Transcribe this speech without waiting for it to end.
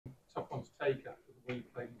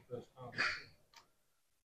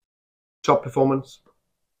top performance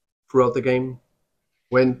throughout the game.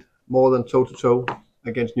 Went more than toe-to-toe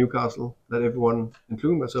against Newcastle, that everyone,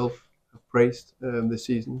 including myself, have praised this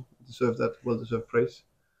season. Deserve that well-deserved praise.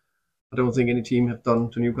 I don't think any team have done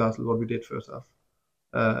to Newcastle what we did first half.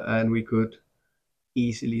 And we could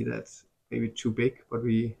easily, that's maybe too big, but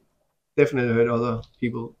we definitely heard other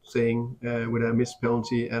people saying with a missed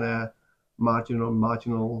penalty and a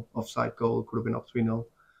marginal offside goal could have been up 3-0.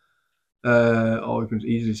 Or you can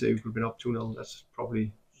easily say we could have been up 2-0. That's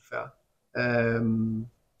probably fair.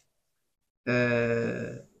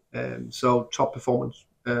 So top performance,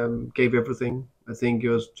 gave everything. I think it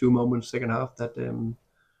was 2 moments second half that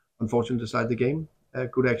unfortunately decided the game.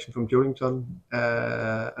 Good action from Joelinton,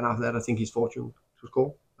 and after that I think he's fortunate to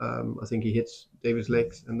score. I think he hits David's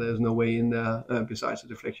legs and there's no way in there besides the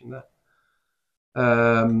deflection there.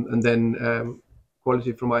 And then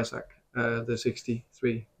quality from Isaac, the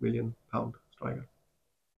 £63 million striker.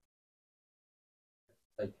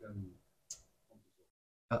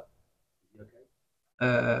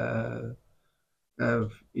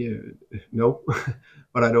 Yeah, no,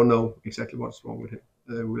 but I don't know exactly what's wrong with him.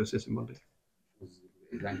 We'll assess him Monday. To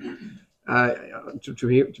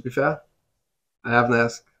be fair, I haven't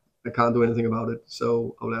asked. I can't do anything about it,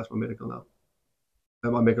 so I will ask my medical now.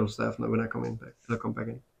 My medical staff now when I come in back. I'll come back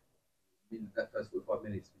in. That first 45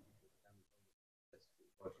 minutes.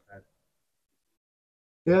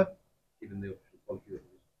 Yeah. Even the quality.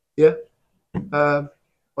 Yeah.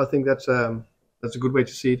 I think that's a good way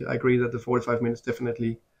to see it. I agree that the 45 minutes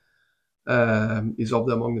definitely is up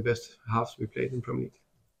there among the best halves we played in Premier League.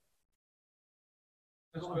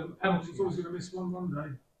 The penalty's always going to miss one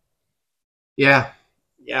day. Yeah,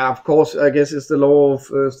 of course. I guess it's the law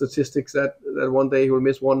of statistics that one day he will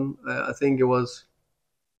miss one. I think it was,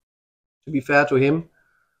 to be fair to him,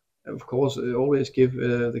 of course, always give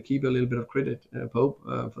the keeper a little bit of credit, Pope,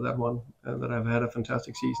 for that one. That have had a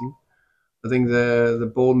fantastic season. I think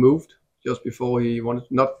the ball moved just before he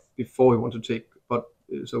wanted, not before he wanted to take, but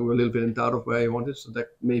so we were a little bit in doubt of where he wanted, so that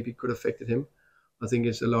maybe could have affected him. I think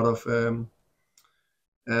it's a lot of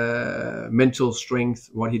mental strength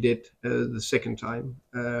what he did the second time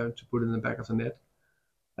to put it in the back of the net.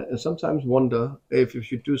 I sometimes wonder if you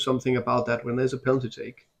should do something about that when there's a penalty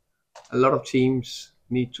take. A lot of teams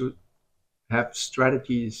need to have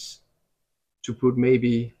strategies to put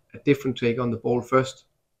maybe a different take on the ball first,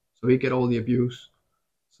 so he get all the abuse.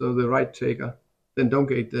 So the right taker then don't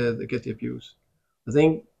get the abuse. I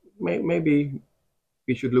think maybe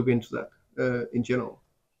we should look into that in general,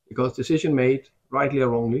 because decision made, rightly or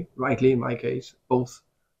wrongly, rightly in my case, both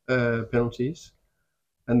penalties,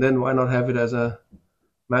 and then why not have it as a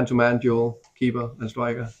man-to-man duel, keeper and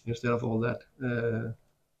striker, instead of all that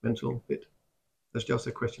mental bit? That's just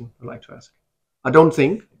a question I'd like to ask. I don't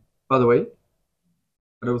think, by the way,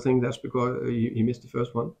 that's because he missed the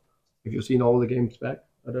first one. If you've seen all the games back,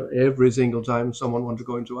 every single time someone wants to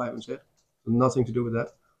go into Ivan's head, nothing to do with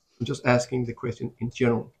that. I'm just asking the question in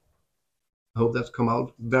general. I hope that's come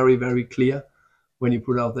out very, very clear when you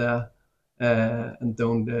put it out there, and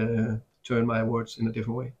don't turn my words in a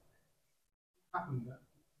different way. I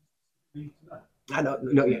don't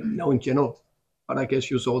no, in general, but I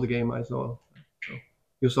guess you saw the game. I saw. So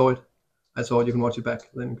you saw it. I saw it. You can watch it back.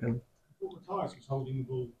 Then you can. Matthias was holding the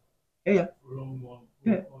ball. Yeah. For a long while.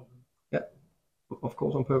 Yeah. Of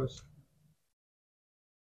course, on purpose.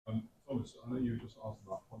 Thomas, I know you were just asked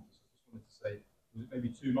about Pontus. I just wanted to say, was it maybe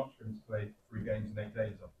too much for him to play 3 games in 8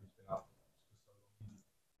 days after he's been out?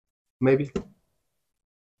 Maybe.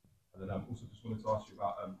 And then also just wanted to ask you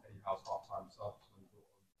about how's half-time stuff.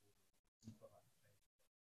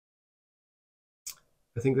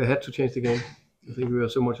 I think they had to change the game. I think we were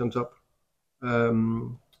so much on top.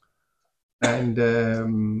 And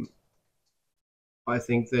I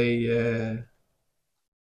think they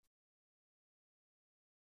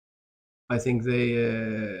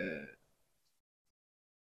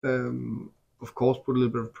of course put a little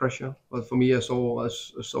bit of pressure, but for me I saw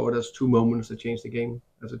it as 2 moments that changed the game,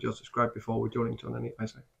 as I just described before with Joelinton and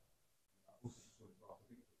Isaac. I think it's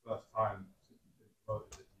the first time since you've been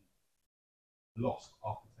promoted that you lost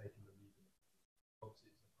after taking the lead.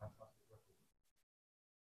 Obviously it's a fantastic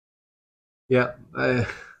Yeah, record.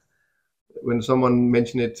 when someone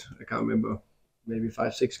mentioned it, I can't remember, maybe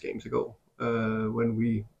 5-6 games ago, when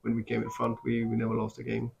we came in front, we never lost a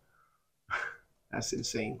game. That's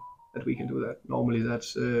insane that we can do that. Normally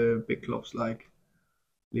that's big clubs like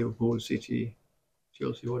Liverpool, City,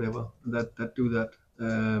 Chelsea, whatever, that do that.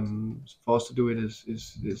 For us to do it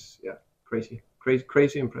is crazy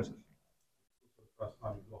impressive. It's the first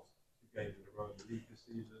time we've lost 2 games in a row in the league this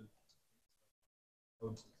season.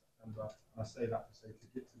 I say that to say to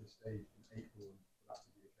get to this stage in April and for that to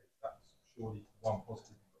be the case, that's surely one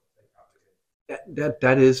positive you've got to take out of the game.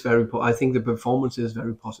 That is very. I think the performance is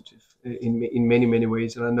very positive in many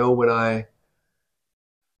ways, and I know when I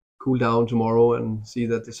cool down tomorrow and see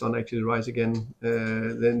that the sun actually rise again,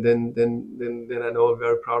 then I know I'm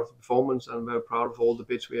very proud of the performance. I'm very proud of all the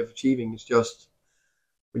bits we are achieving. It's just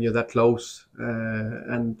when you're that close,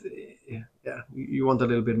 and you want a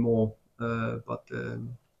little bit more, but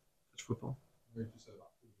it's football. We just said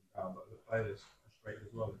about cooling down, but the players are straight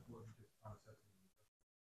as well. What have you just kind of said to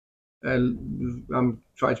them? I'm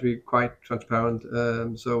trying to be quite transparent.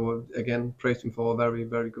 So again, praise him for a very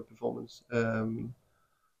good performance.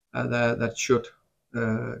 That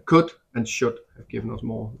could and should have given us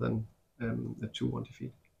more than a 2-1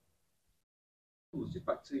 defeat. Just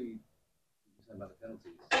back to you saying about the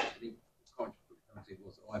penalties. I think the penalty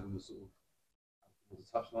was Ivan was sort of towards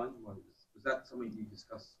the touchline. Was that something you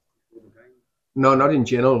discussed before the game? No, not in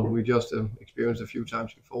general. We just experienced a few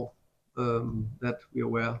times before that we are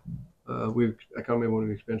aware. I can't remember when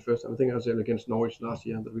we experienced first time. I think I was against Norwich last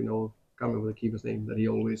year that we know. Can't remember the keeper's name. That he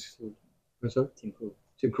always. What's that? Tim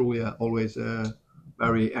Krul, yeah, always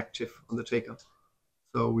very active on the taker.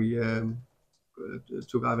 So we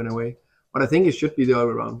took Ivan away. But I think it should be the other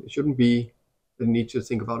way around. It shouldn't be the need to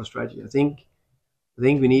think about a strategy. I think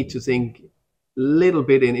we need to think a little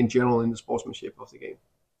bit in general in the sportsmanship of the game.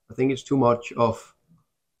 I think it's too much of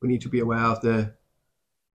we need to be aware of the.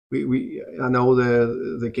 I know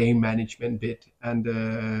the game management bit, and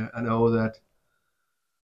I know that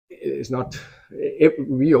it's not.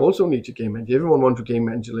 We also need to game manage. Everyone wants to game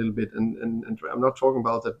manage a little bit, and I'm not talking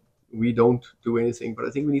about that we don't do anything, but I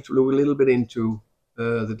think we need to look a little bit into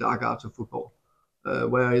the dark arts of football.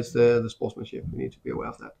 Where is the sportsmanship? We need to be aware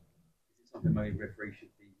of that. Is it something maybe referees should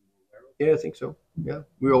be more aware of? Yeah, I think so. Yeah,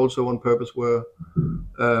 we also on purpose were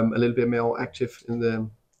a little bit more active in the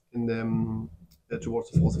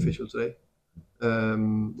towards the fourth official today.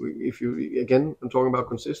 If you again, I'm talking about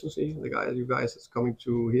consistency. You guys that's coming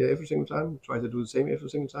to here every single time, try to do the same every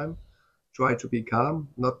single time. Try to be calm,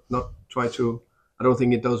 not try to. I don't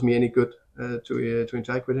think it does me any good to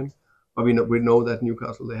interact with him. But we know that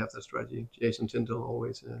Newcastle they have that strategy. Jason Tindall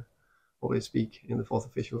always speak in the fourth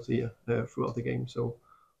officials here throughout the game. So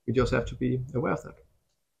we just have to be aware of that.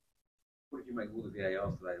 What did you make of all the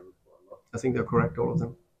VARs today? It was quite a lot. I think they're correct, all of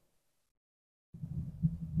them.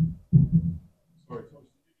 Sorry, Thomas,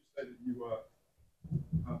 did you just say that you were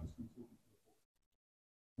purposely talking to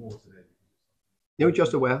the more today? You're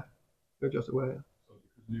just aware. You're just aware. So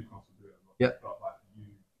because Newcastle do it a lot. Yeah. But